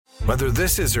Whether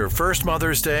this is her first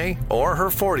Mother's Day or her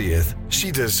 40th, she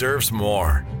deserves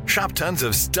more. Shop tons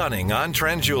of stunning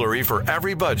on-trend jewelry for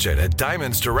every budget at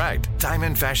Diamonds Direct.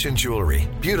 Diamond fashion jewelry,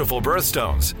 beautiful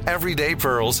birthstones, everyday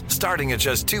pearls starting at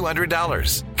just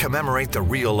 $200. Commemorate the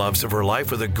real loves of her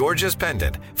life with a gorgeous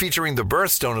pendant featuring the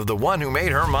birthstone of the one who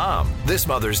made her mom. This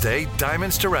Mother's Day,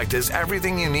 Diamonds Direct is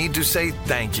everything you need to say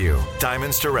thank you.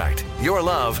 Diamonds Direct. Your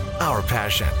love, our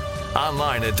passion.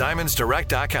 Online at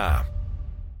diamondsdirect.com.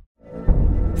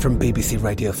 From BBC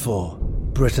Radio 4,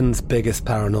 Britain's biggest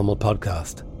paranormal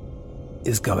podcast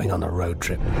is going on a road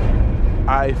trip.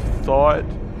 I thought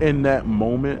in that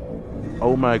moment,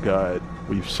 oh my God,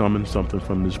 we've summoned something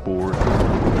from this board.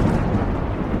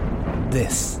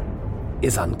 This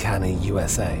is Uncanny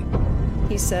USA.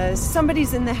 He says,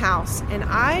 somebody's in the house, and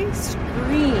I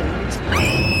screamed.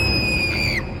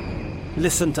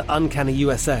 Listen to Uncanny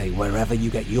USA wherever you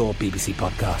get your BBC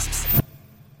podcasts,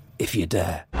 if you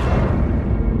dare.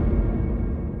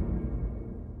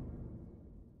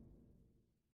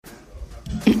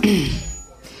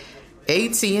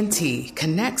 AT&T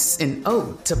connects an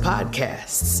ode to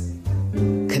podcasts.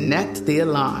 Connect the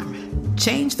alarm.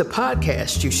 Change the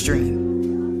podcast you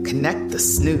stream. Connect the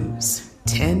snooze.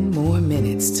 10 more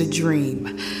minutes to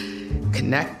dream.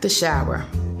 Connect the shower.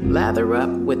 Lather up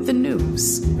with the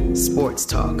news. Sports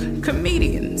talk,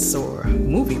 comedians, or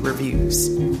movie reviews.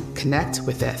 Connect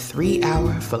with that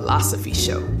 3-hour philosophy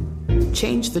show.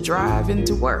 Change the drive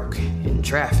into work in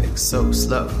traffic so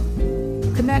slow.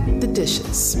 Connect the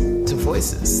dishes to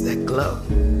voices that glow.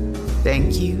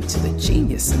 Thank you to the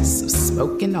geniuses of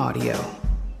spoken audio.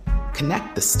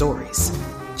 Connect the stories.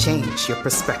 Change your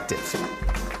perspective.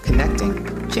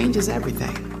 Connecting changes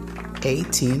everything.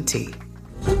 AT&T.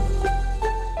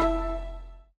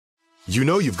 You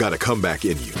know you've got a comeback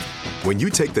in you. When you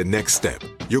take the next step,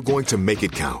 you're going to make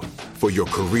it count. For your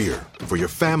career, for your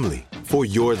family, for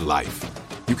your life.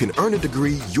 You can earn a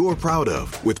degree you're proud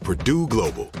of with Purdue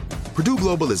Global. Purdue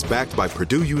Global is backed by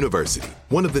Purdue University,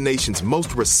 one of the nation's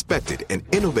most respected and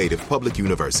innovative public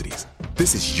universities.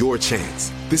 This is your chance.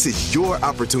 This is your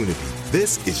opportunity.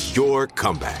 This is your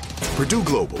comeback. Purdue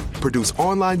Global, Purdue's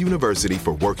online university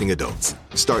for working adults.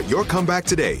 Start your comeback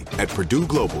today at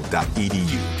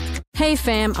purdueglobal.edu. Hey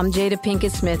fam, I'm Jada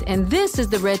Pinkett Smith, and this is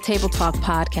the Red Table Talk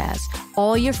podcast.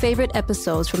 All your favorite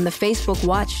episodes from the Facebook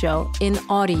Watch Show in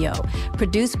audio,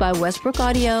 produced by Westbrook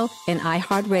Audio and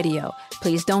iHeartRadio.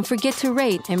 Please don't forget to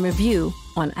rate and review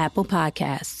on Apple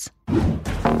Podcasts.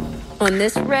 On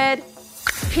this red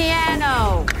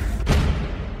piano,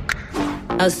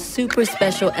 a super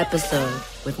special episode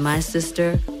with my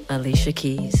sister, Alicia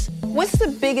Keys. What's the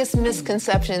biggest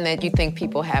misconception that you think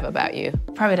people have about you?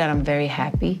 Probably that I'm very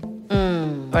happy.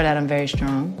 Or that I'm very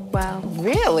strong. Wow.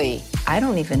 Really? I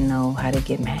don't even know how to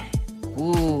get mad.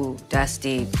 Ooh, that's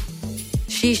deep.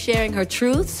 She's sharing her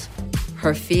truths,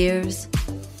 her fears,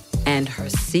 and her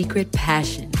secret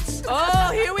passions.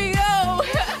 Oh, here we go.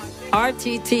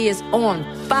 RTT is on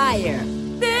fire.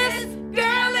 This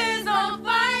girl is on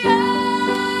fire.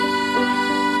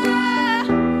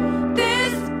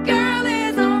 This girl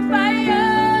is on fire.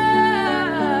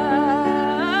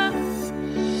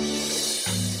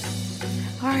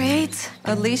 All right,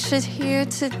 Alicia's here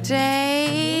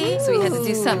today, so we had to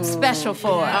do something special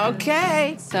for her.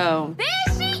 Okay. So. There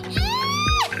she is!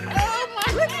 Oh, my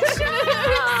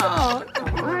God.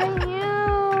 How are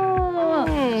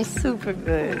you? Super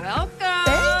good. Welcome.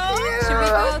 Thank you. Should we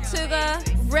go to the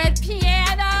red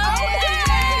piano?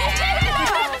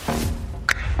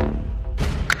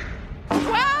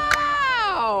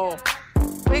 Wow.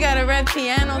 We got a red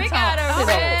piano We talk got a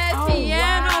today. red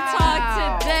piano wow. talk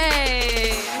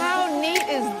today. How neat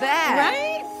is that? Right?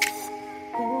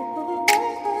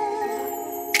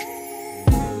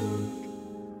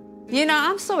 You know,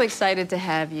 I'm so excited to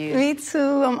have you. Me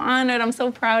too. I'm honored. I'm so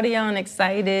proud of y'all and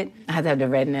excited. I had to have the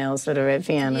red nails for the red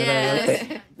piano.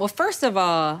 Yes. Well, first of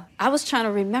all, I was trying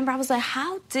to remember. I was like,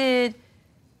 how did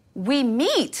we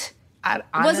meet?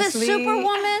 Was it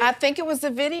Superwoman? I think it was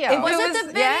the video. Was it the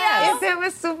video? Yes. If it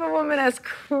was Superwoman, that's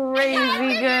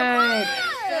crazy good.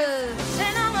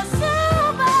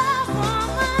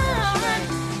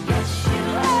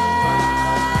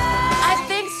 I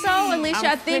think so, Alicia.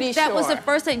 I think pretty that was the sure.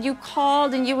 first that you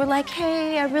called and you were like,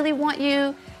 hey, I really want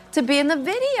you to be in the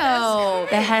video.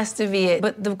 That has to be it.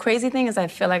 But the crazy thing is I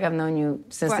feel like I've known you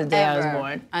since the day I was Forever.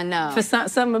 born. I know. For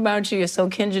something about you, you're so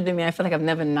kindred to me. I feel like I've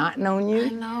never not known you. I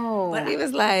know. But he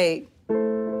was like,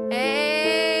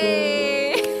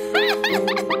 Hey.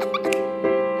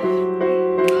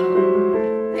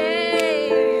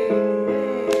 Hey.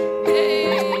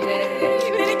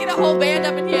 We didn't get a whole band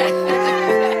up in here.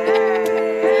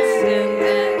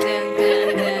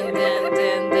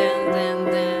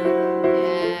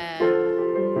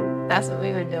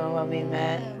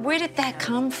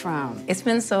 come from? It's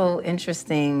been so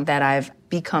interesting that I've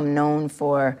become known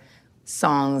for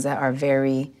songs that are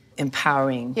very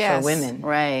empowering for women.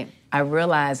 Right. I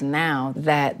realize now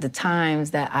that the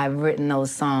times that I've written those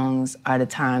songs are the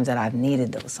times that I've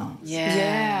needed those songs.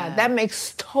 Yeah, that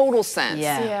makes total sense.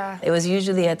 Yeah. It was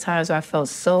usually at times where I felt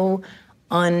so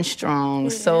unstrong,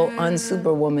 so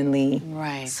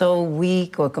unsuperwomanly, so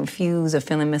weak or confused or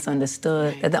feeling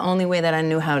misunderstood, that the only way that I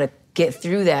knew how to get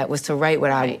through that was to write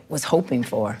what I was hoping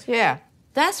for. Yeah.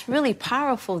 That's really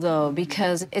powerful, though,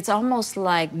 because it's almost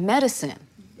like medicine.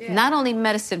 Not only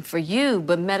medicine for you,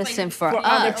 but medicine for us.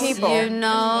 Other people. You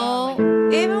know?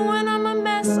 Even when I'm a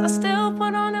mess, I still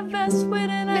put on a vest with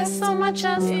an S on my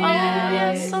chest. Oh,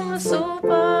 yes, I'm a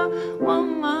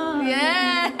superwoman.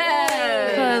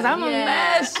 Because I'm a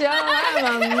mess, y'all.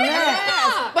 I'm a mess.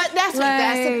 But that's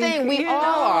the thing. We all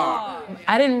are.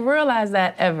 I didn't realize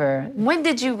that ever. When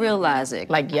did you realize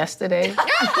it? Like yesterday.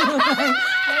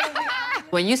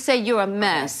 When you say you're a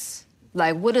mess,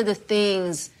 like, what are the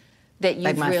things that you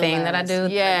like my realized? thing that I do?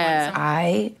 Yeah.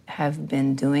 I have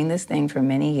been doing this thing for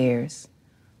many years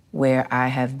where I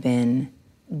have been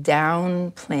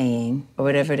downplaying or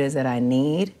whatever it is that I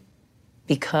need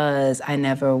because I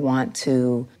never want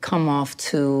to come off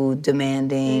too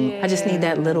demanding. I just need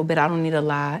that little bit. I don't need a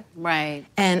lot. Right.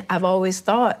 And I've always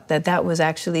thought that that was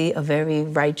actually a very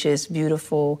righteous,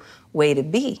 beautiful way to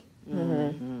be.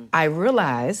 I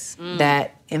realize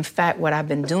that, in fact, what I've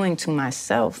been doing to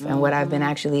myself and what I've been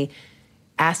actually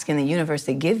asking the universe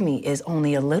to give me is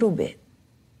only a little bit.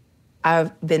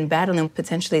 I've been battling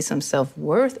potentially some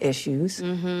self-worth issues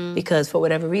because for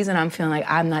whatever reason I'm feeling like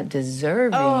I'm not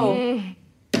deserving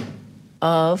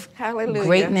of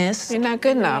greatness. You're not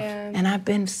good enough. And I've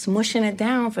been smushing it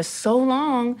down for so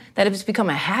long that it's become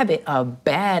a habit, a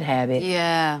bad habit.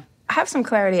 Yeah. I have some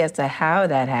clarity as to how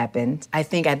that happened. I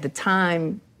think at the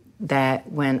time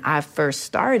that when I first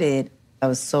started, I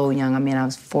was so young. I mean, I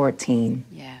was 14.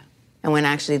 Yeah. And when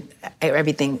actually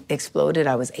everything exploded,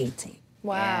 I was 18.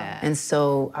 Wow. Yeah. And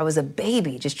so I was a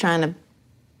baby just trying to,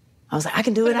 I was like, I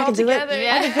can do it, I can do it.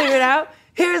 Yeah. I can figure it out.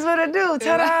 Here's what I do,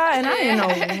 ta-da! And I didn't know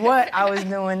what I was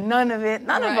doing, none of it,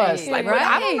 none of us. Like,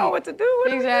 I don't know what to do,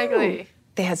 what do we do?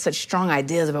 They had such strong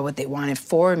ideas about what they wanted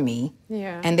for me.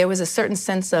 Yeah. And there was a certain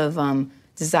sense of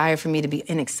desire for me to be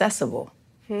inaccessible.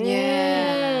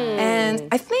 Yeah. And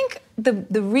I think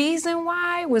the reason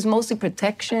why was mostly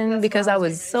protection because I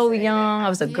was so young, I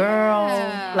was a girl,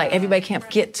 like everybody can't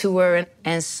get to her.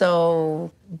 And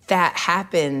so that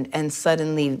happened and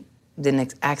suddenly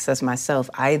didn't access myself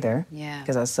either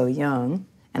because I was so young.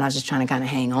 And I was just trying to kind of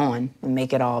hang on and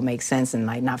make it all make sense and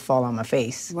like not fall on my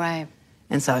face. Right.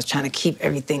 And so I was trying to keep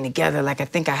everything together. Like, I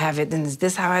think I have it. Then is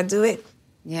this how I do it?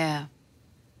 Yeah.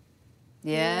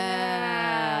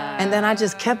 Yeah. And then I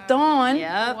just kept on.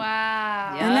 Yep.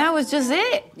 Wow. And that was just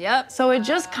it. Yep. So it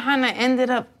just kind of ended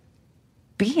up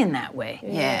being that way.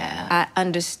 Yeah. I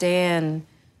understand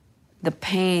the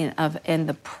pain of and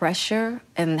the pressure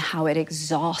and how it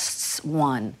exhausts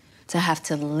one to have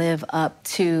to live up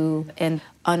to and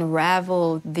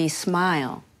unravel the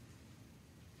smile.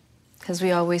 Because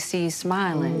we always see you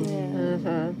smiling.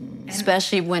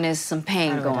 Especially when there's some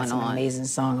pain going That's on. an amazing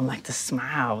song. I'm like, the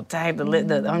smile, type,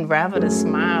 the unravel the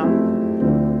smile.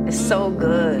 It's so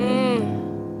good.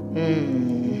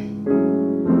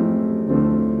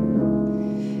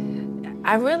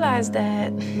 I realized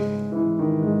that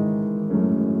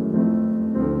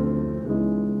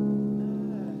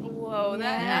Whoa,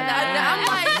 that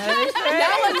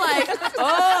was like,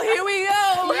 oh, here we go.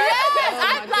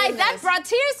 I'm like, that brought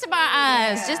tears to my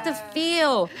eyes just to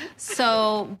feel.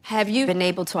 So, have you been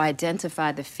able to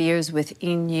identify the fears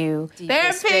within you?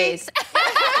 Therapy.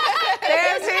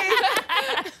 Therapy.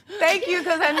 Thank you,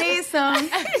 because I need some.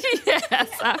 Yes,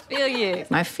 I feel you.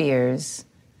 My fears,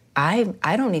 I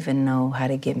don't even know how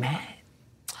to get mad.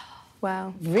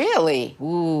 Wow. Really?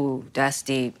 Ooh, that's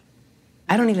deep.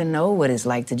 I don't even know what it's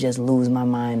like to just lose my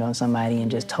mind on somebody and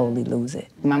just totally lose it.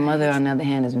 My mother, on the other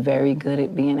hand, is very good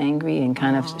at being angry and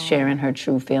kind of sharing her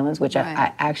true feelings, which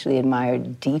I actually admire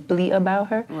deeply about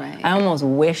her. Right. I almost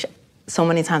wish, so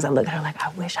many times I look at her like, I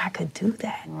wish I could do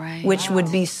that. Right. Which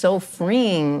would be so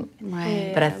freeing.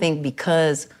 Right. But I think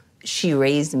because she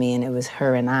raised me and it was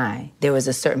her and I, there was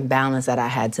a certain balance that I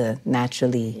had to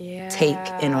naturally take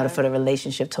in order for the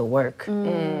relationship to work.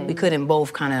 We couldn't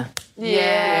both kind of,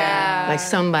 like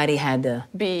somebody had to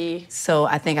be. So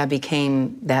I think I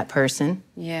became that person.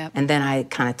 Yeah. And then I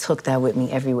kind of took that with me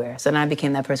everywhere. So then I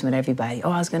became that person with everybody. Oh,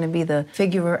 I was going to be the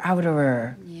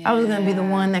figurer-outerer. I was going to be the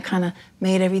one that kind of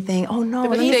made everything, oh no,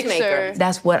 The peacemaker.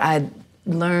 That's what I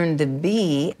learned to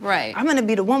be. Right. I'm going to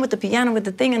be the one with the piano, with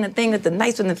the thing, with the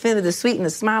nice and the fit, the sweet and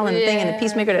the smile and the thing and the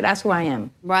peacemaker. That's who I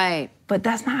am. Right. But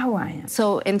that's not who I am.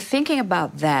 So in thinking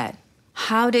about that,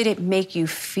 how did it make you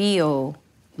feel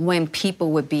when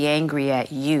people would be angry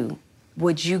at you?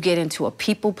 Would you get into a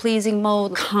people-pleasing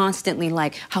mode, constantly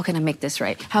like, how can I make this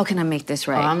right? How can I make this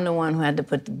right? Oh, I'm the one who had to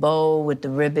put the bow with the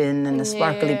ribbon and the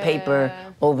sparkly paper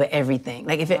over everything.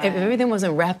 Like, if everything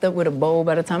wasn't wrapped up with a bow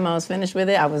by the time I was finished with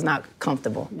it, I was not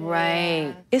comfortable.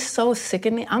 Right. It's so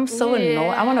sickening. I'm so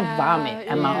annoyed. I want to vomit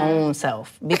at my own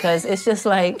self because it's just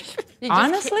like,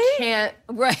 honestly? Can't.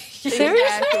 Right. Seriously?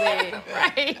 Exactly.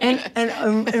 Right.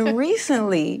 And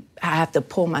recently, I have to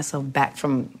pull myself back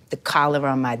from the collar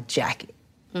on my jacket.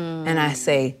 And I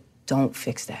say, don't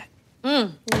fix that.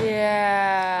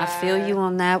 Yeah. I feel you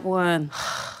on that one.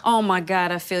 Oh my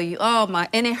God, I feel you. Oh my,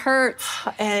 and it hurts.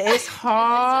 And it's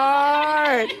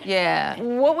hard. Yeah.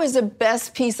 What was the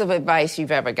best piece of advice you've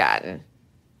ever gotten?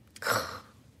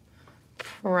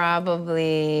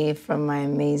 Probably from my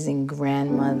amazing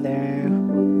grandmother.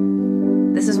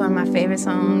 This is one of my favorite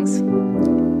songs.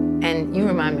 And you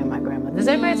remind me of my grandmother. Does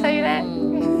everybody tell you that?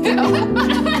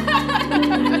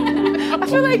 I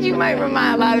feel like you might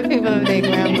remind a lot of people of their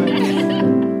grandmothers.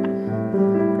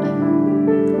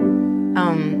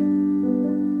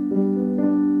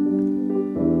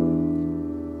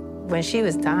 When she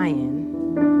was dying,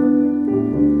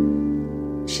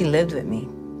 she lived with me.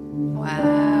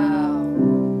 Wow.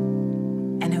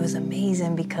 And it was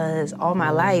amazing because all my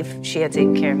life she had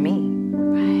taken care of me.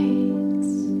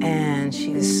 Right. And she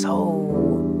was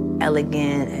so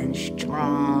elegant and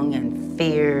strong and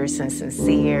fierce and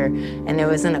sincere. And there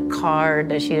wasn't a card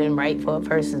that she didn't write for a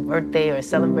person's birthday or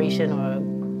celebration or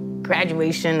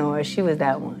graduation, or she was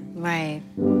that one. Right.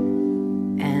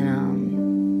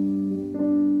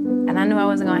 And I knew I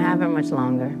wasn't gonna have her much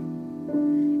longer.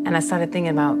 And I started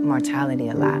thinking about mortality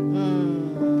a lot.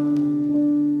 And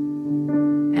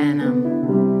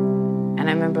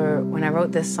I remember when I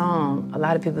wrote this song, a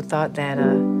lot of people thought that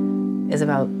it's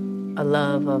about a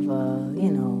love of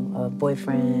a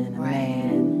boyfriend, a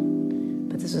man.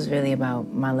 But this was really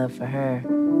about my love for her.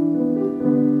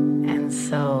 And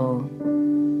so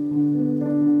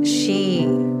she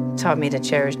taught me to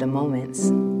cherish the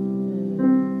moments.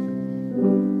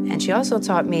 And she also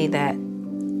taught me that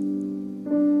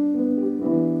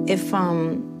if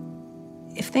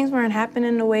things weren't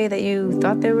happening the way that you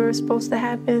thought they were supposed to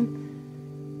happen,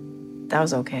 that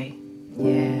was okay.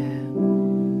 Yeah.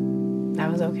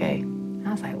 That was okay. And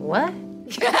I was like, what?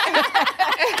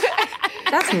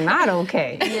 That's not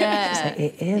okay. Yeah. She's like,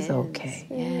 it is okay.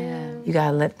 Yeah. You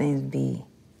gotta let things be.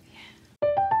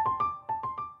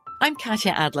 I'm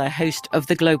Katya Adler, host of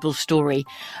The Global Story.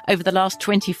 Over the last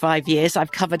 25 years,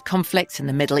 I've covered conflicts in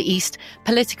the Middle East,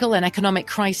 political and economic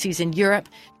crises in Europe,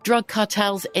 drug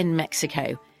cartels in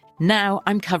Mexico. Now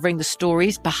I'm covering the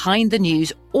stories behind the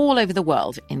news all over the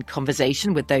world in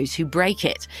conversation with those who break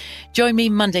it. Join me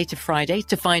Monday to Friday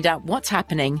to find out what's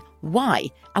happening, why,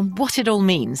 and what it all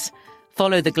means.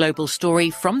 Follow The Global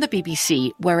Story from the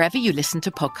BBC wherever you listen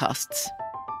to podcasts.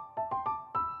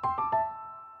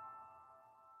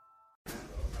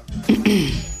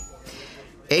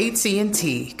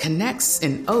 AT&T connects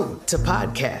an ode to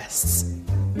podcasts.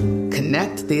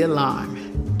 Connect the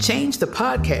alarm. Change the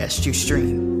podcast you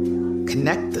stream.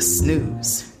 Connect the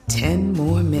snooze. 10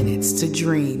 more minutes to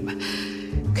dream.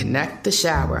 Connect the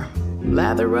shower.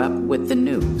 Lather up with the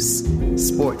news.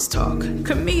 Sports talk,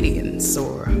 comedians,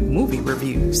 or movie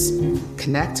reviews.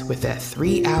 Connect with that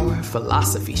 3-hour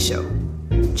philosophy show.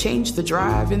 Change the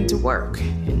drive into work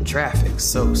in traffic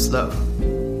so slow.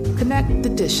 Connect the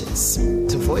dishes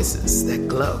to voices that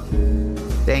glow.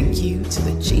 Thank you to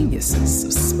the geniuses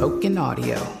of spoken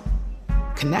audio.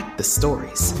 Connect the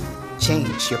stories.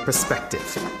 Change your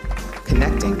perspective.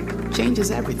 Connecting changes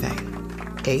everything.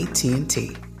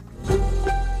 AT&T.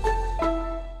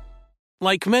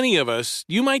 Like many of us,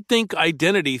 you might think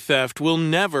identity theft will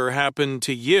never happen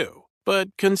to you. But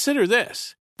consider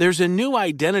this. There's a new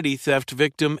identity theft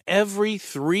victim every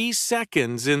 3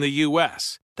 seconds in the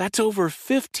U.S. That's over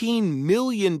 15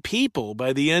 million people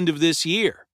by the end of this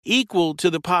year, equal to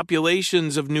the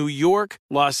populations of New York,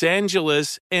 Los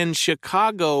Angeles, and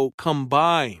Chicago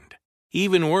combined.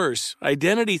 Even worse,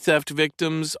 identity theft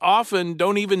victims often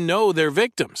don't even know they're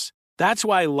victims. That's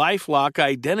why LifeLock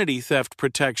Identity Theft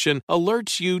Protection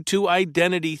alerts you to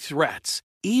identity threats,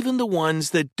 even the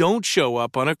ones that don't show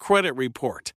up on a credit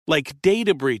report, like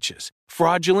data breaches,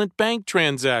 fraudulent bank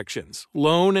transactions,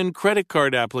 loan and credit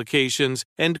card applications,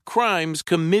 and crimes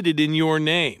committed in your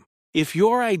name. If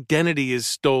your identity is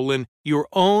stolen, your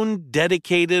own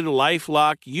dedicated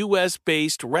LifeLock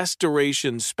U.S.-based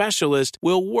restoration specialist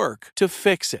will work to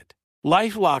fix it.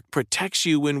 LifeLock protects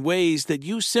you in ways that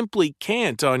you simply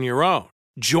can't on your own.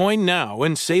 Join now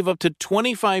and save up to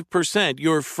 25%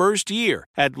 your first year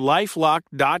at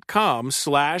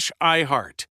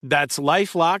LifeLock.com/iHeart. That's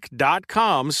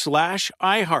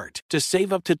LifeLock.com/iHeart to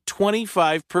save up to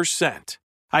 25%.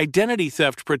 Identity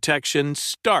theft protection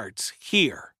starts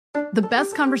here. The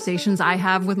best conversations I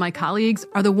have with my colleagues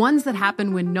are the ones that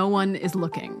happen when no one is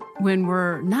looking, when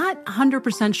we're not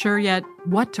 100% sure yet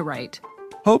what to write.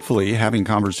 Hopefully, having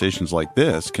conversations like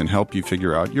this can help you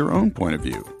figure out your own point of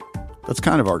view. That's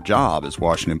kind of our job as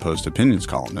Washington Post opinions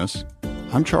columnists.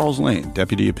 I'm Charles Lane,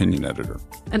 Deputy Opinion Editor.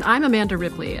 And I'm Amanda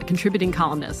Ripley, a contributing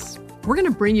columnist. We're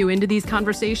going to bring you into these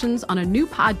conversations on a new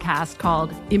podcast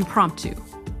called Impromptu.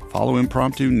 Follow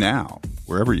Impromptu now,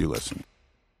 wherever you listen.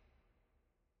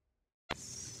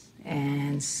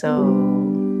 And so,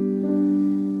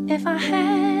 if I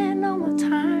had no more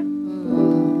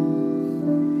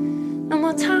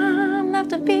time left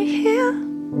to be here,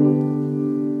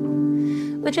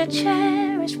 would you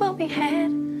cherish what we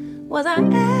had? Was I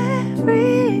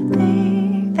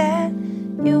everything that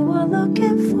you were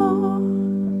looking for?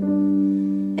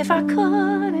 If I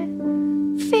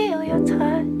couldn't feel your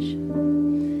touch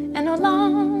and no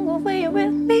longer were you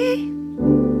with me,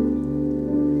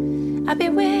 I'd be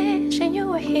wishing you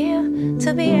were here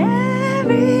to be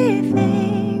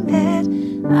everything that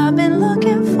I've been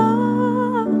looking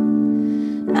for.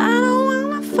 I don't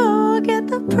wanna forget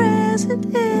the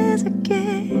present is a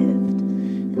gift,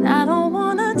 and I don't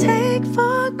wanna take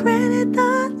for granted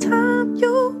the time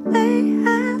you may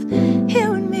have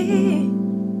here with me.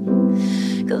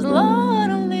 'Cause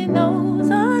Lord only knows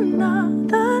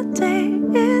another day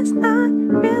is not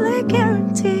really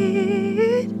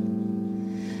guaranteed.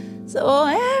 So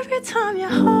every time you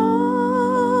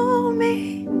hold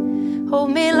me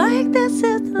like this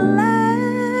is the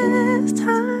last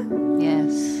time.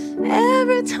 Yes.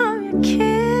 Every time you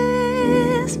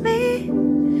kiss me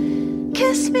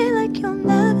like you'll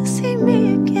never see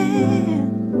me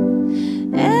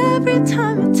again. Every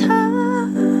time you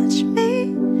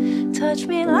touch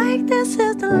me like this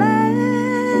is the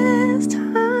last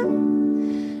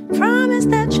time. Promise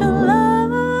that you'll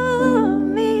love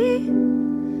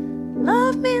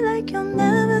me like you'll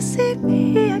never see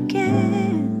me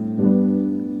again.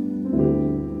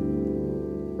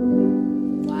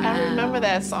 Wow. I remember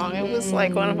that song. It was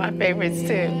like one of my favorites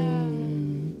too.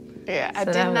 Yeah, I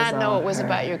did not know it was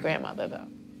about your grandmother though.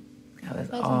 That was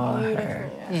all her.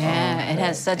 Yeah, it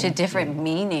has such a different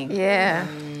meaning. Yeah.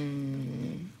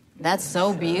 That's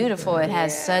so beautiful. It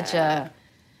has such a,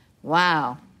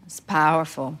 wow, it's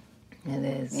powerful. It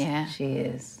is. Yeah. She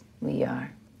is. We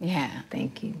are. Yeah.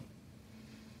 Thank you.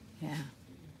 Yeah.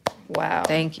 Wow.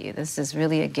 Thank you. This is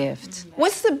really a gift.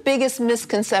 What's the biggest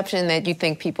misconception that you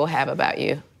think people have about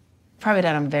you? Probably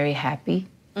that I'm very happy.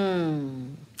 Or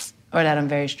that I'm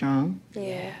very strong.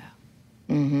 Yeah.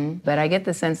 But I get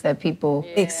the sense that people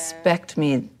expect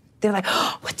me. They're like,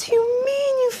 oh, what do you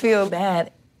mean you feel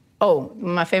bad? Oh,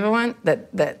 my favorite one,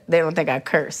 that they don't think I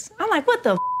curse. I'm like, what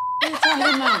the are you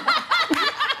talking about?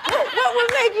 What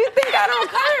would make you think I don't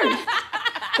curse?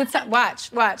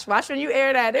 Watch when you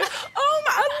air that. Oh,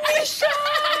 my Alicia!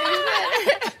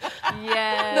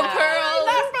 Yeah. The pearl.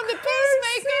 Not from the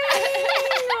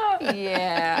Peacemaker.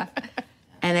 Yeah.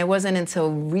 And it wasn't until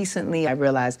recently I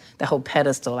realized the whole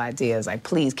pedestal idea is like,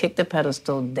 please kick the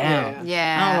pedestal down.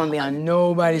 Yeah. I don't want to be on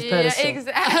nobody's pedestal.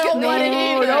 Exactly. I don't want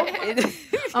to either.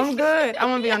 I'm good. I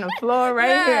want to be on the floor right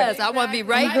here. Yes, I want to be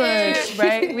right here.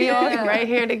 Right? We all right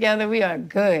here together. We are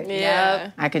good.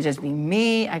 Yeah. I could just be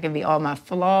me. I can be all my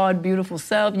flawed, beautiful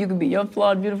self. You can be your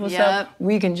flawed, beautiful self.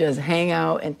 We can just hang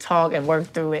out and talk and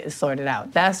work through it and sort it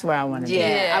out. That's where I want to be.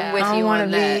 Yeah, I'm with you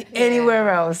on that. I don't want to be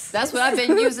anywhere else. That's what I've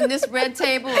been using this red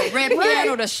table, a red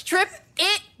piano to strip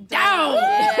it down.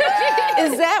 Yeah.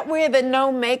 Is that where the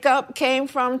no makeup came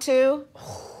from too?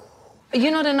 You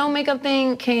know, the no makeup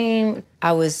thing came,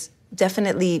 I was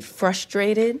definitely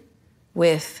frustrated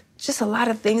with just a lot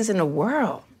of things in the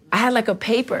world. I had like a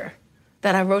paper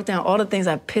that I wrote down all the things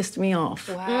that pissed me off.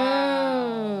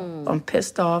 Wow. I'm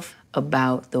pissed off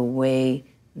about the way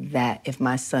that if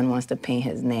my son wants to paint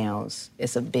his nails,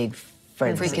 it's a big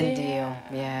frenzy. Freaking deal.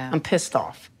 Yeah. I'm pissed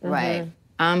off. Right.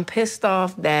 I'm pissed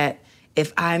off that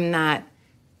if I'm not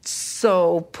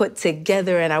so put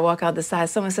together and I walk out the side,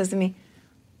 someone says to me,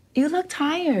 you look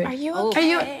tired. Are you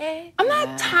okay? I'm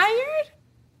not tired.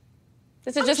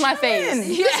 This is just my face. This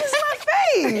is my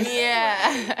face.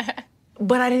 Yeah.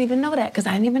 But I didn't even know that because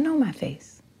I didn't even know my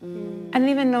face. I didn't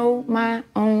even know my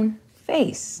own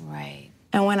face. Right.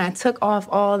 And when I took off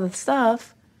all the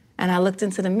stuff and I looked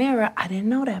into the mirror, I didn't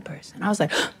know that person. I was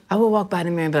like, I would walk by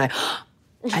the mirror and be like,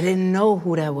 I didn't know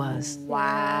who that was.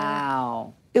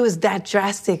 Wow. It was that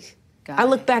drastic. I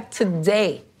look back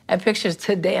today at pictures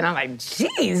today and I'm like,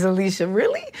 geez, Alicia,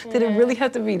 really? Did it really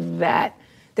have to be that?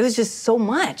 There was just so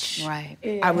much. Right.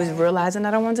 I was realizing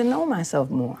that I wanted to know myself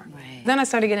more. Right. Then I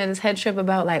started getting this head trip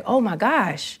about like, oh my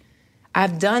gosh,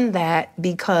 I've done that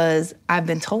because I've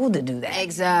been told to do that.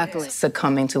 Exactly.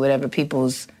 Succumbing to whatever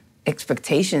people's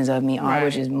expectations of me are,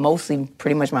 which is mostly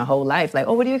pretty much my whole life. Like,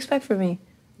 oh, what do you expect from me?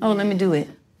 Oh, let me do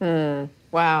it.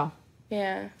 Wow.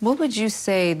 Yeah. What would you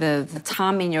say the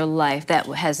time in your life that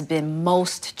has been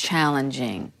most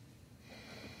challenging?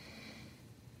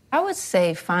 I would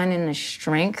say finding the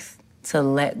strength to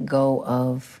let go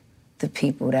of the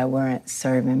people that weren't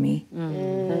serving me.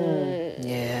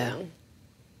 Yeah.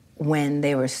 When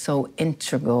they were so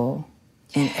integral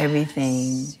in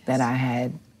everything that I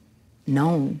had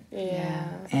known. Yeah.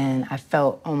 And I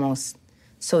felt almost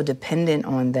so dependent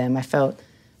on them. I felt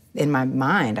in my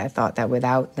mind, I thought that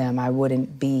without them, I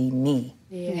wouldn't be me.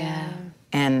 Yeah.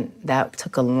 And that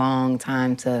took a long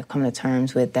time to come to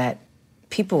terms with that.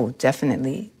 People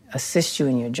definitely assist you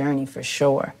in your journey for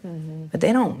sure, but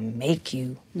they don't make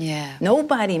you. Yeah.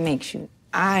 Nobody makes you.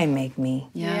 I make me.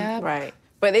 Yeah. Right.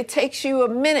 But it takes you a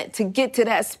minute to get to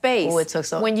that space. Oh, it took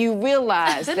so. When you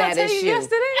realize Didn't that I tell it's you you.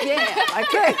 yesterday? Yeah.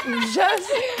 Okay, just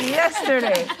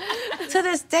yesterday. To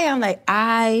this day, I'm like,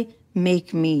 I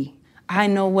make me. I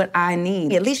know what I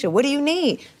need. Alicia, what do you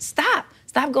need? Stop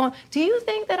going, do you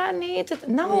think that I need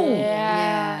to? No.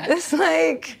 Yeah. It's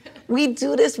like, we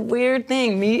do this weird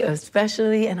thing, me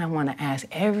especially, and I want to ask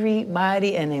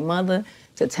everybody and their mother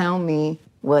to tell me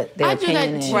what their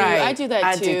opinion is. Right. I do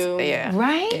that too. Yeah.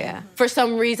 Right? Yeah. For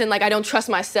some reason, like, I don't trust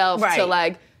myself to,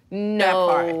 like, know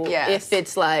part, if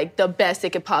it's, like, the best it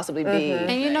could possibly be.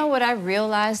 And you know what I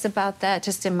realized about that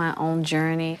just in my own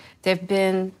journey? There have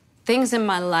been things in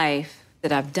my life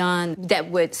that I've done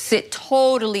that would sit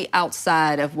totally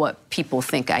outside of what people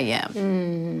think I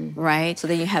am, right? So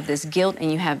then you have this guilt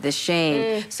and you have this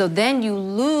shame. So then you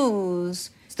lose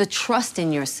the trust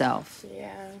in yourself,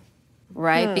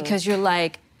 right? Because you're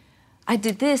like, I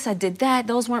did this, I did that.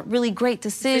 Those weren't really great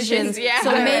decisions.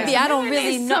 So maybe I don't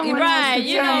really know. Right,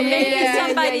 you know, maybe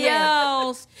somebody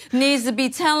else needs to be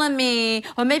telling me,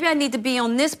 or maybe I need to be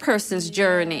on this person's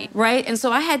journey, right? And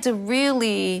so I had to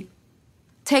really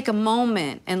take a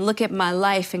moment and look at my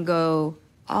life and go,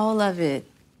 all of it,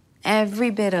 every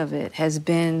bit of it has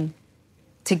been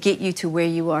to get you to where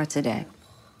you are today,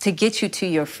 to get you to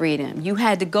your freedom. You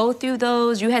had to go through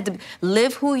those. You had to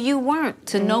live who you weren't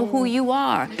to know who you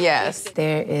are. Yes.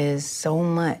 There is so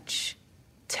much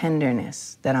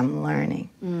tenderness that I'm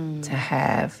learning to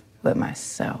have with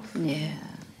myself. Yeah.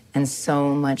 And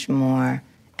so much more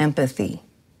empathy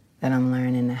that I'm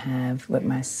learning to have with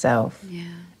myself. Yeah.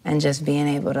 And just being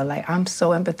able to, like, I'm so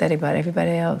empathetic about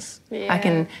everybody else. I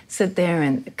can sit there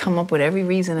and come up with every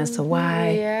reason as to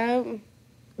why.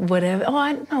 Whatever.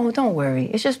 Oh, no, don't worry.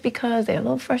 It's just because they're a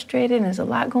little frustrated and there's a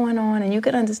lot going on, and you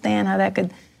could understand how that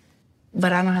could.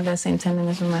 But I don't have that same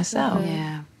tenderness with myself.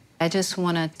 Yeah. I just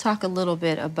want to talk a little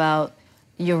bit about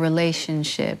your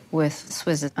relationship with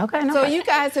Swizz. Okay, no. So you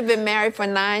guys have been married for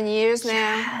 9 years now?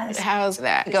 Yes. How's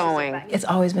that going? It's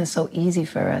always been so easy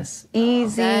for us.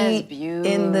 Easy That's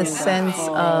in the sense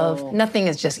of nothing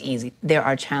is just easy. There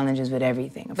are challenges with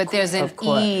everything. But there's an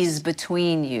ease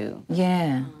between you.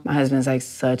 Yeah. My husband's like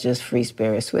such a free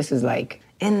spirit. Swizz is like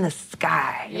in the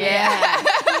sky. Yeah.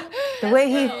 The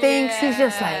way he thinks, he's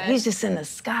just like, he's just in the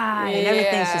sky and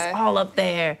everything's just all up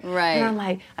there. Right. And I'm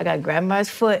like, I got to grab him by his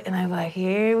foot and I'm like,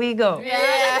 here we go.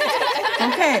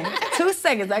 Okay, 2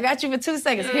 seconds. I got you for 2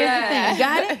 seconds. Here's the thing. You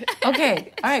got it?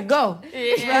 Okay. All right, go.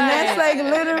 And that's like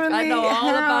literally I know all how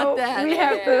about that. we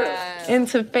have to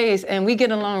interface. And we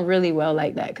get along really well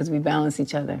like that because we balance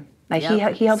each other. Like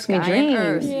he helps me dream.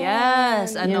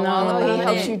 Yes, I know all about He it.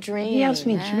 helps you dream. He helps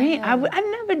me dream.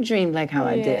 I never dreamed like how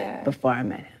I did before I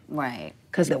met him. Right.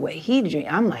 Because the way he dreamed,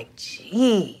 I'm like,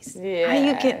 geez, how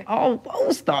you get all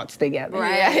those thoughts together?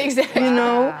 Right. Yeah, exactly. You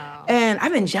know? And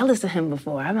I've been jealous of him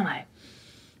before. I've been like,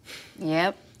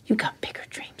 yep. You got bigger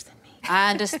dreams than me.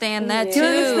 I understand that too. You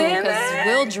understand that?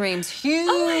 Because Will dreams huge.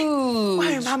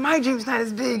 Why are my dreams not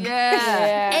as big?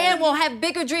 Yeah. And we'll have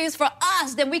bigger dreams for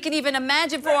us than we can even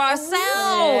imagine for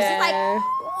ourselves. It's like,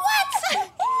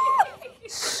 what?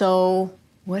 So,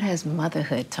 what has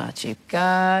motherhood taught you?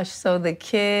 Gosh, so the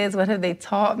kids, what have they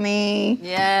taught me?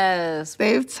 Yes.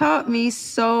 They've taught me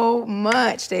so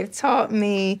much. They've taught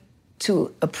me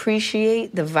to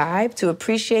appreciate the vibe, to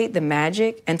appreciate the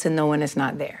magic, and to know when it's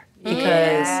not there.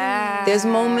 Because there's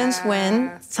moments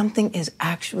when something is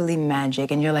actually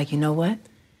magic, and you're like, you know what?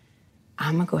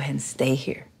 I'm gonna go ahead and stay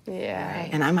here. Yeah.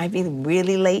 And I might be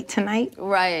really late tonight.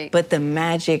 Right. But the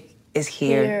magic is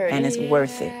here and it's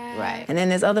worth it. Right. And then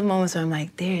there's other moments where I'm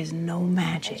like, there is no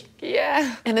magic.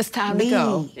 Yeah. And it's time to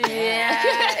go. Yeah,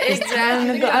 It's time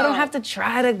to go. I don't have to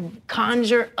try to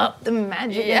conjure up the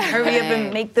magic and hurry up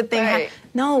and make the thing happen.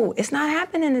 No, it's not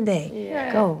happening today.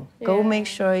 Yeah. Go make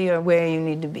sure you're where you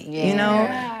need to be, you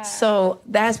know? So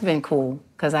that's been cool,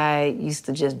 because I used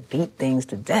to just beat things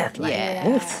to death. Like,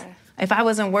 oof. If I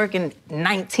wasn't working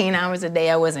 19 hours a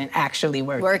day, I wasn't actually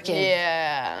working.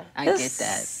 Yeah. I get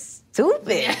that.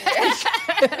 Stupid.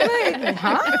 Like,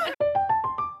 huh?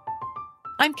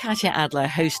 I'm Katya Adler,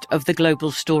 host of The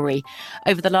Global Story.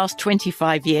 Over the last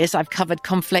 25 years, I've covered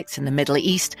conflicts in the Middle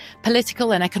East,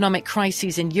 political and economic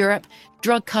crises in Europe,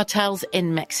 drug cartels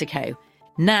in Mexico.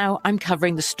 Now I'm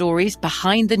covering the stories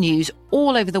behind the news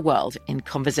all over the world in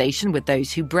conversation with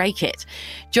those who break it.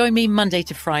 Join me Monday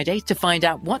to Friday to find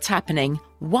out what's happening,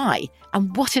 why,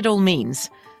 and what it all means.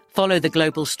 Follow The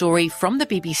Global Story from the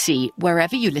BBC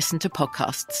wherever you listen to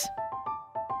podcasts.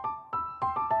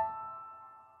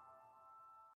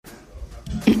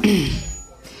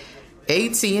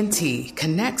 AT&T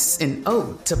connects an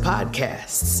ode to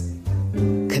podcasts.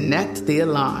 Connect the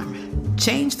alarm.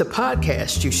 Change the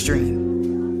podcast you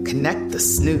stream. Connect the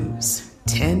snooze.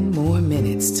 10 more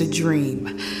minutes to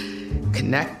dream.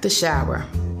 Connect the shower.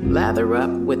 Lather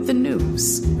up with the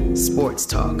news. Sports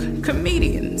talk,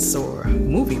 comedians, or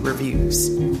movie reviews.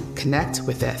 Connect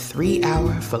with that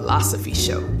 3-hour philosophy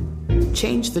show.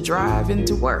 Change the drive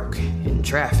into work in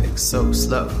traffic so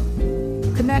slow.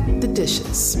 Connect the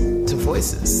dishes to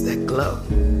voices that glow.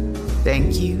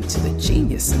 Thank you to the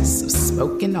geniuses of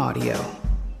spoken audio.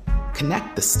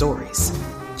 Connect the stories.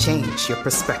 Change your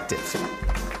perspective.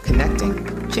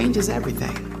 Connecting changes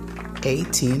everything.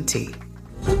 AT&T.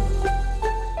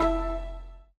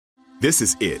 This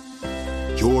is it.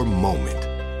 Your moment.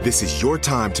 This is your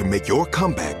time to make your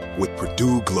comeback with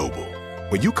Purdue Global.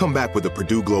 When you come back with a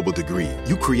Purdue Global degree,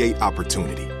 you create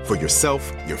opportunity for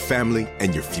yourself, your family,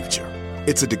 and your future.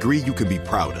 It's a degree you can be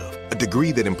proud of, a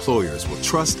degree that employers will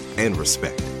trust and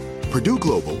respect. Purdue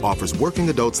Global offers working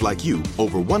adults like you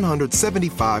over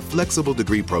 175 flexible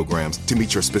degree programs to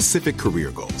meet your specific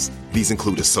career goals. These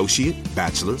include associate,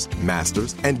 bachelor's,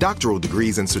 master's, and doctoral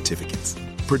degrees and certificates.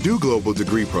 Purdue Global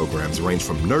degree programs range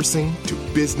from nursing to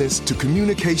business to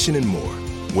communication and more.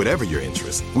 Whatever your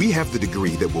interest, we have the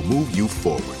degree that will move you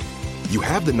forward. You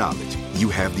have the knowledge, you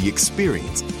have the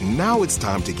experience. Now it's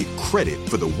time to get credit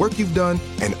for the work you've done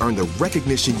and earn the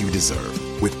recognition you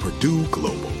deserve with Purdue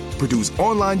Global, Purdue's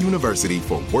online university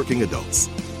for working adults.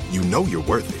 You know you're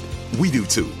worth it. We do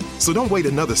too. So don't wait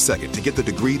another second to get the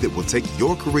degree that will take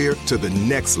your career to the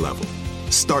next level.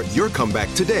 Start your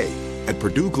comeback today at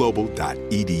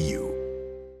purdueglobal.edu.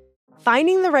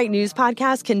 Finding the right news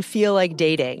podcast can feel like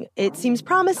dating. It seems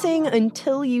promising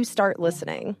until you start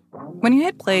listening. When you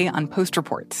hit play on Post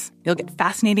Reports, you'll get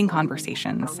fascinating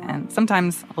conversations and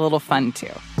sometimes a little fun,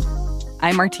 too.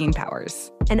 I'm Martine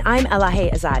Powers. And I'm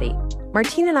Elahe Azadi.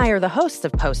 Martine and I are the hosts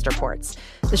of Post Reports.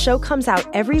 The show comes out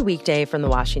every weekday from The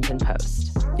Washington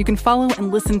Post. You can follow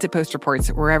and listen to Post Reports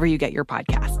wherever you get your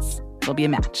podcasts. It'll be a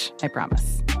match, I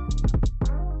promise.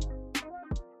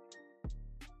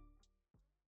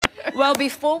 Well,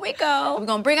 before we go, we're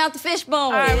going to bring out the fishbowl.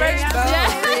 All right, let's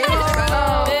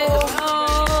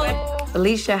go.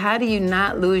 Alicia, how do you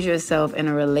not lose yourself in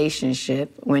a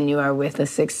relationship when you are with a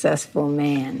successful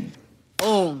man?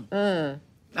 Boom.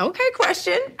 Okay,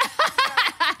 question.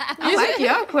 I like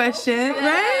your question,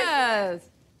 right?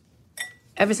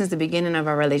 Ever since the beginning of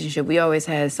our relationship, we always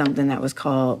had something that was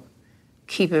called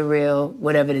keep it real,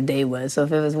 whatever the day was. So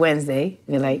if it was Wednesday,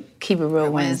 you're like, keep it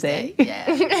real Wednesday. Yeah.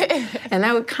 And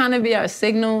that would kind of be our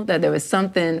signal that there was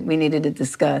something we needed to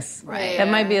discuss. Right. That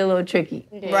might be a little tricky.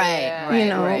 Right. You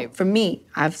know, for me,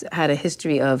 I've had a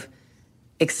history of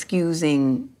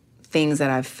excusing things that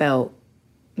I've felt,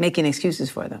 making excuses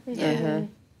for them. Yeah.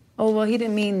 Oh, well, he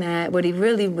didn't mean that. What he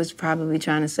really was probably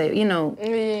trying to say, you know.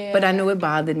 Yeah. But I knew it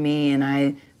bothered me, and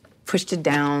I pushed it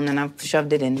down, and I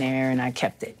shoved it in there, and I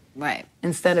kept it. Right.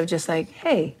 Instead of just like,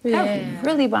 hey, that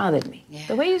really bothered me. Yeah.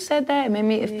 The way you said that, it made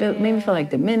me feel like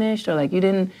diminished, or like you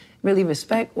didn't really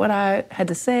respect what I had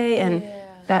to say, and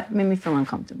that made me feel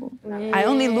uncomfortable. Yeah. I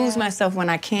only lose myself when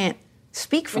I can't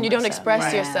speak for myself. When you don't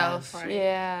express yourself. Right.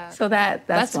 Yeah. So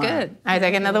that's good. All right,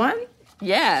 take another one?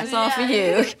 Yeah, it's all for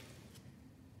you.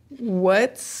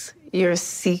 What's your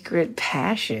secret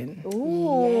passion?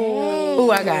 Ooh,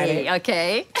 I got it.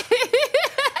 Okay.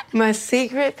 My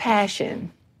secret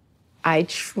passion, I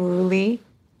truly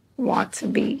want to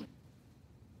be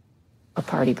a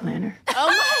party planner. Oh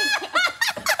my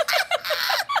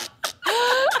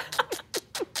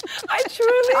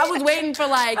I was waiting for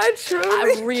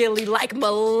I really like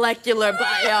molecular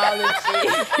biology.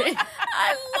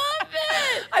 I love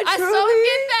it. I so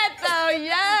get that though,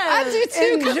 yes. I do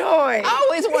too. Enjoy. I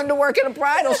always wanted to work in a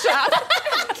bridal shop.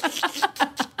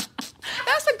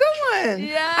 That's a good one.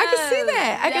 Yeah. I can see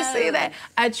that. I can see that.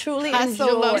 I truly enjoy.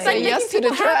 So love It's like saying yes making to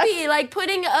the people dress. happy, like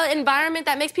putting an environment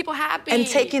that makes people happy. And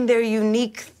taking their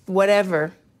unique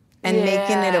whatever and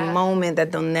making it a moment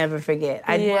that they'll never forget.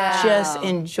 I just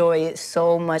enjoy it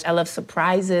so much. I love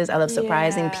surprises. I love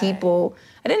surprising people.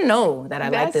 I didn't know that I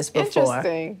liked this before.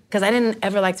 Interesting. Because I didn't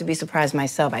ever like to be surprised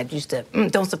myself. I used to,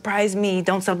 don't surprise me,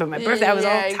 don't celebrate my birthday. I was all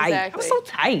tight. Exactly. I was so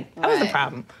tight. That was the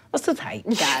problem. I was too tight.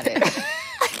 Got it.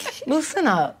 Loosen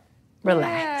up.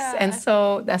 Relax. And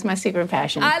so that's my secret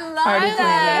passion. I love Party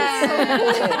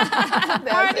that.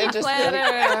 Party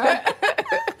planner.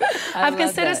 I've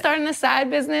considered starting a side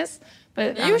business,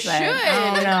 but I was like,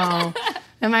 oh no.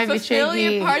 It might be tricky. Fulfill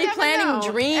your party planning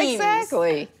dreams.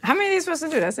 Exactly. How many are you supposed to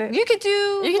do? That's it? You could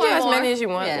do as many as you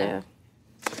want. Yeah.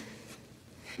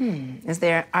 Is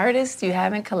there an artist you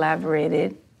haven't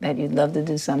collaborated that you'd love to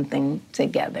do something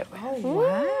together with?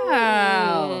 Oh,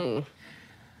 wow.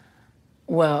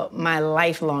 Well, my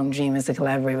lifelong dream is to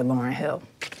collaborate with Lauryn Hill.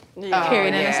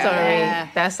 Period in a story.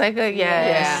 That's like a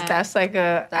That's like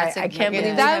a. I can't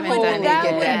believe that haven't done it.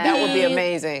 That would be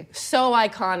amazing. So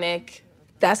iconic.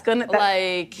 That's gonna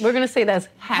we're gonna say that's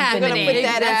happening. We're gonna put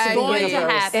that That's into going the to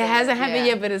universe. happen. It hasn't happened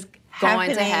yet, but it's Going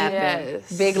to happening. happen.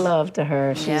 Yes. Big love to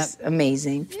her. She's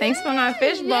amazing. Thanks for my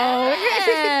fishbowl.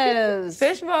 Yes.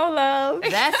 Fishbowl love.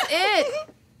 That's it.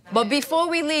 But before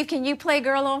we leave, can you play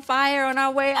Girl on Fire on our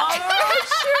way out? Oh,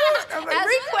 sure.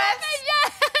 Request.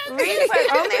 Only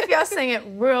if y'all sing it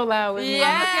real loud with me.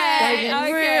 Yeah.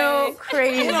 Like, real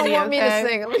crazy. You don't want me to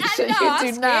sing, Alicia. I'm You do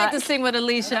scared not. to sing with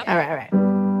Alicia. All right.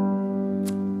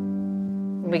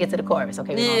 We get to the chorus,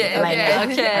 okay? We're Yeah, gonna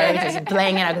okay. All right, just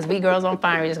playing it out because we girls on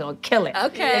fire. We're just gonna kill it.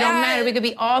 Okay. It don't matter. We could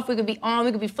be off. We could be on.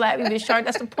 We could be flat. We could be sharp.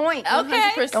 That's the point.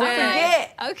 Okay. 100%. Don't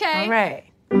forget. Okay. All right.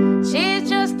 She's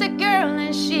just a girl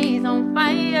and she's on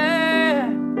fire.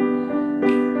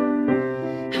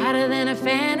 Hotter than a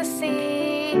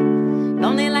fantasy.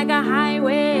 Lonely like a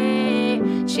highway.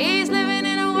 She's living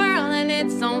in a world and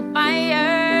it's on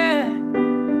fire.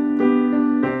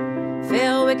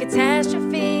 Filled with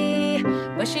catastrophe,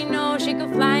 but she knows she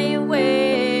could fly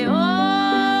away. Oh,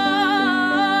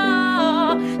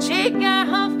 she got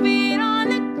her feet on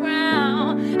the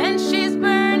ground and she's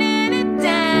burning it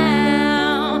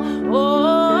down.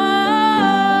 Oh,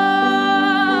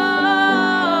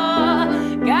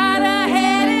 got her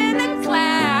head in the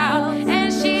clouds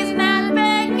and she's not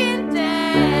backing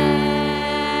down.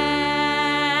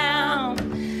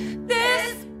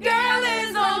 This girl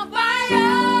is on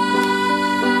fire.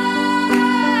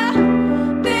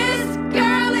 This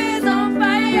girl is on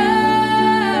fire.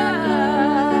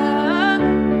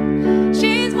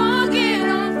 She's walking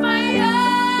on fire.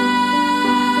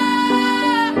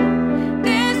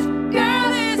 This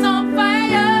girl is on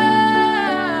fire.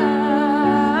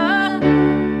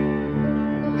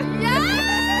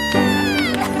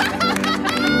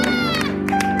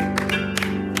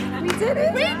 We did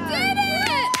it. We did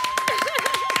it!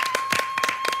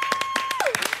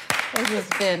 This has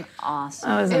been awesome.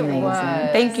 That was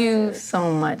amazing. Thank you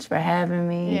so much for having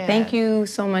me. Yeah. Thank you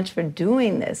so much for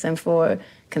doing this and for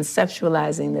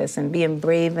conceptualizing this and being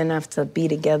brave enough to be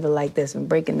together like this and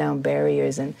breaking down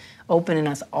barriers and opening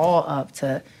us all up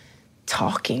to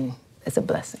talking. It's a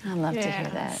blessing. I love to hear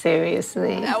that.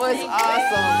 Seriously. That was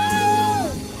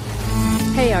awesome.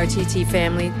 Hey, RTT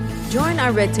family. Join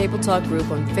our Red Table Talk group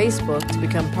on Facebook to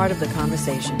become part of the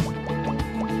conversation.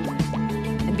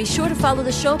 And be sure to follow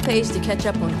the show page to catch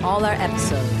up on all our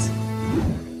episodes.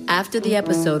 After the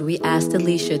episode, we asked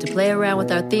Alicia to play around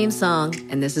with our theme song,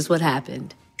 and this is what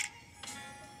happened.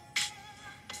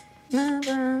 Y'all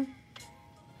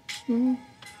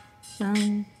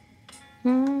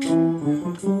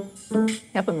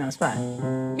put me on the spot.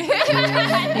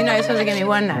 You know you're supposed to give me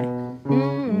one night.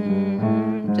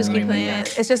 Just keep playing.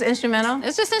 It's just instrumental?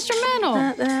 It's just instrumental.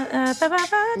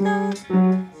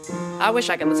 I wish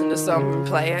I could listen to someone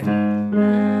play it.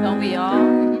 Don't we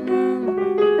all?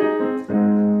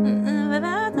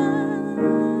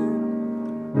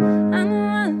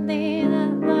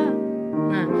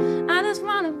 I just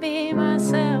wanna be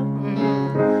myself.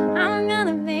 I'm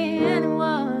gonna be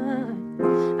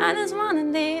anyone. I just wanna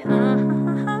be.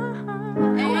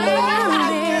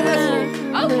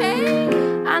 Okay.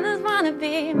 I just wanna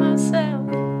be myself.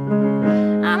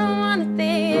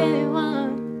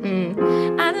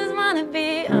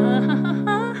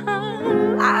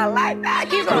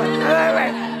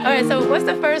 Wait. So what's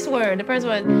the first word? The first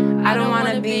word. I don't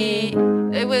want to be.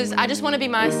 It was. I just want to be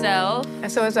myself.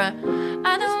 And so it's a.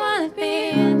 I don't want to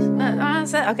be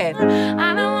myself. Okay.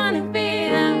 I don't want to be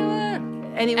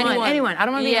anyone. I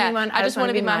don't want to be anyone. I just want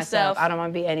to be myself. I don't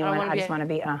want to be anyone. I just want to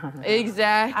be.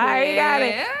 Exactly. I got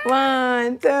it.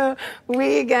 1, 2.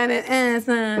 We got it.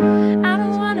 Answer. I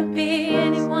don't want to be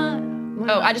anyone.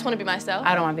 Oh, I just want to be myself.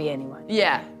 I don't want to be anyone.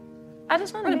 Yeah. I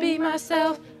just want to be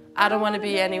myself. I don't want to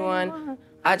be anyone.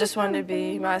 I just want to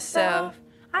be myself.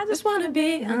 I just want to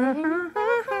be.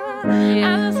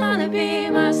 I just want to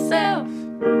be myself.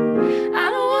 I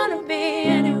don't want to be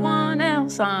anyone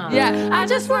else. Yeah. I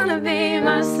just want to be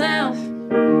myself.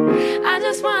 I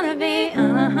just want to be.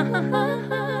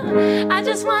 I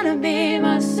just want to be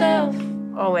myself.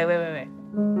 Oh, wait. We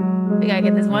gotta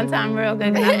get this one time real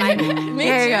good. Me Here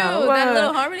too. You go. 1, that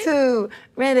little harmony. 2,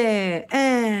 ready,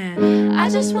 and I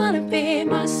just want to be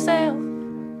myself.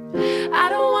 I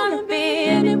don't want to be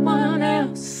anyone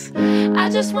else. I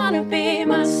just want to be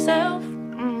myself.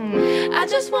 I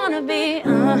just want to be.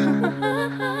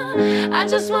 I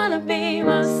just want to be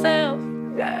myself.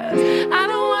 I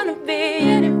don't want to be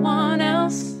anyone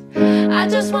else. I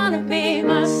just want to be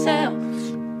myself.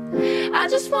 I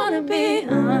just want to be.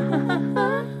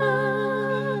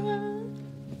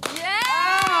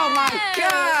 Oh my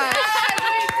God!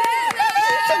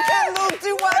 Took that little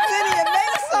doo-wop video and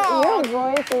made a song. Your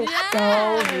voice is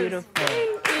so beautiful.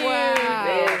 Thank you.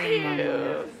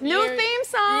 New theme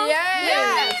song.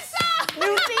 Yes.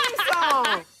 New theme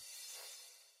song.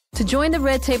 To join the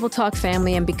Red Table Talk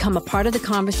family and become a part of the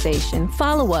conversation,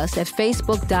 follow us at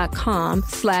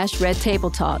facebook.com/Red Table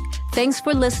Talk. Thanks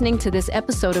for listening to this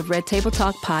episode of Red Table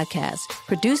Talk podcast,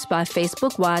 produced by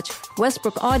Facebook Watch,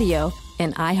 Westbrook Audio,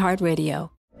 and iHeartRadio.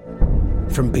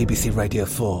 From BBC Radio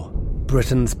 4,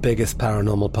 Britain's biggest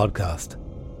paranormal podcast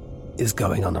is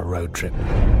going on a road trip.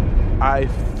 I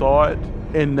thought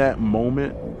in that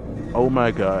moment, oh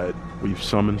my God, we've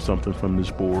summoned something from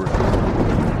this board.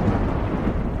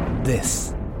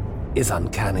 This is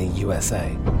Uncanny USA.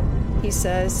 He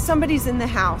says, somebody's in the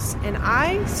house, and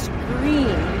I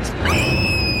screamed.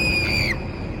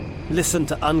 Listen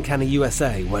to Uncanny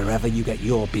USA wherever you get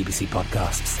your BBC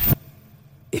podcasts,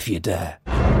 if you dare.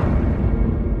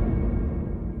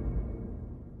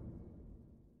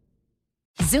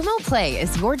 Xumo Play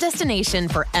is your destination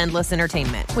for endless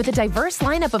entertainment. With a diverse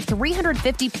lineup of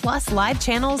 350-plus live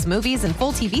channels, movies, and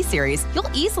full TV series, you'll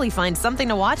easily find something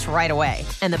to watch right away.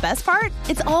 And the best part?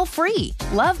 It's all free.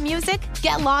 Love music?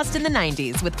 Get lost in the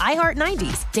 90s with iHeart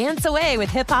 90s, dance away with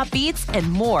hip-hop beats,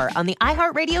 and more on the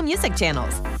iHeartRadio music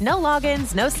channels. No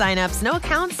logins, no signups, no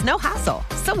accounts, no hassle.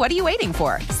 So what are you waiting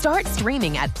for? Start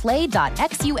streaming at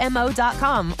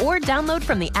play.xumo.com or download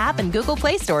from the app and Google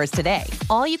Play stores today.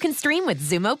 All you can stream with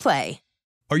Xumo Play.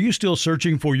 Are you still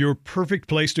searching for your perfect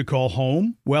place to call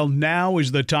home? Well, now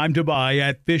is the time to buy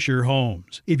at Fisher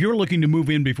Homes. If you're looking to move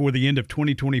in before the end of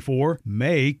 2024,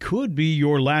 May could be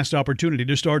your last opportunity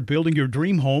to start building your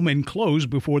dream home and close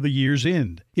before the year's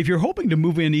end. If you're hoping to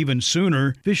move in even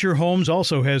sooner, Fisher Homes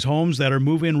also has homes that are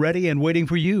move-in ready and waiting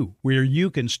for you, where you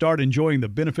can start enjoying the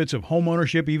benefits of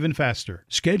homeownership even faster.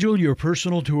 Schedule your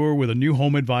personal tour with a new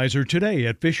home advisor today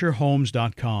at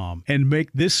FisherHomes.com and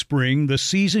make this spring the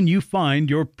season you find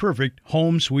your perfect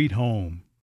home sweet home.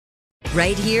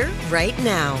 Right here, right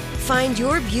now. Find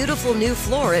your beautiful new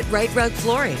floor at Right Rug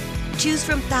Flooring. Choose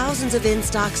from thousands of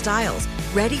in-stock styles,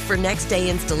 ready for next day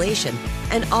installation,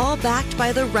 and all backed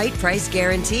by the right price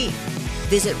guarantee.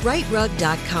 Visit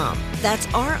rightrug.com. That's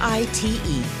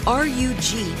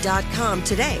RITERUG.com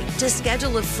today to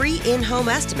schedule a free in-home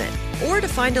estimate or to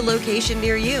find a location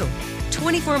near you.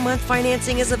 24-month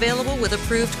financing is available with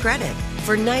approved credit.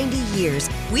 For 90 years,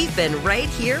 we've been right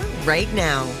here, right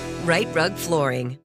now. Right Rug Flooring.